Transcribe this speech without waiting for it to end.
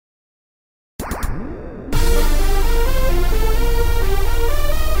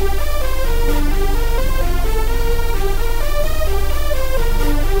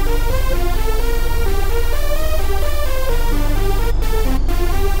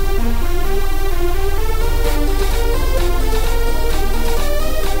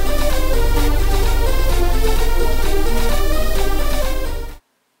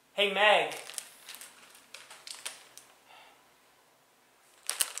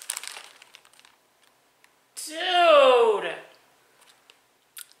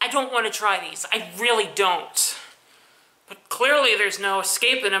don't want to try these. I really don't. But clearly there's no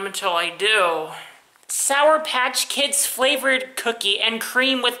escaping them until I do. Sour Patch Kids flavored cookie and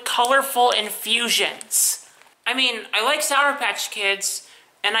cream with colorful infusions. I mean, I like Sour Patch Kids,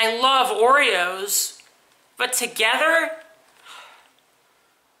 and I love Oreos, but together?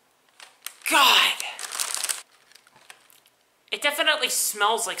 God! It definitely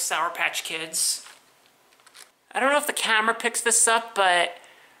smells like Sour Patch Kids. I don't know if the camera picks this up, but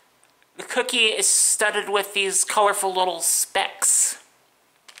the cookie is studded with these colorful little specks.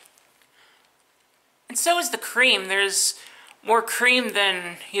 And so is the cream. There's more cream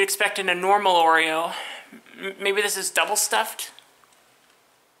than you'd expect in a normal Oreo. Maybe this is double stuffed?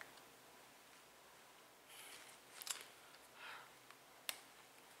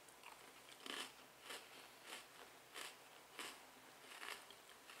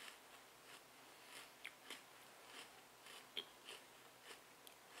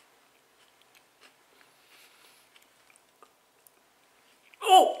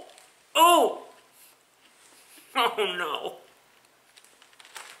 Oh! Oh! Oh no.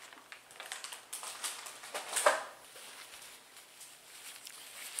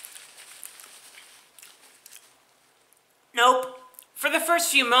 Nope. For the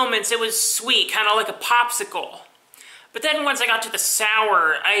first few moments, it was sweet, kind of like a popsicle. But then once I got to the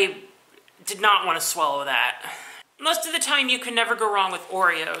sour, I did not want to swallow that. Most of the time, you can never go wrong with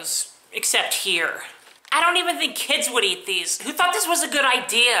Oreos, except here. I don't even think kids would eat these. Who thought this was a good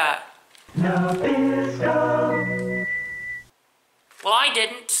idea? Nabisco. Well, I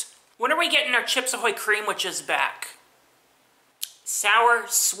didn't. When are we getting our Chips Ahoy Creamwiches back? Sour,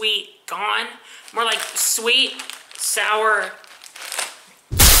 sweet, gone? More like sweet, sour.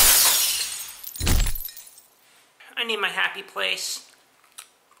 I need my happy place.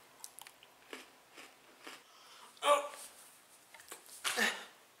 Oh.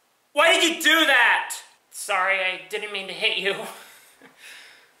 Why did you do that? Sorry, I didn't mean to hit you.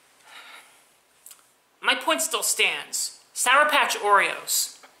 My point still stands. Sour Patch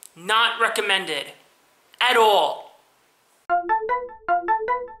Oreos. Not recommended. At all.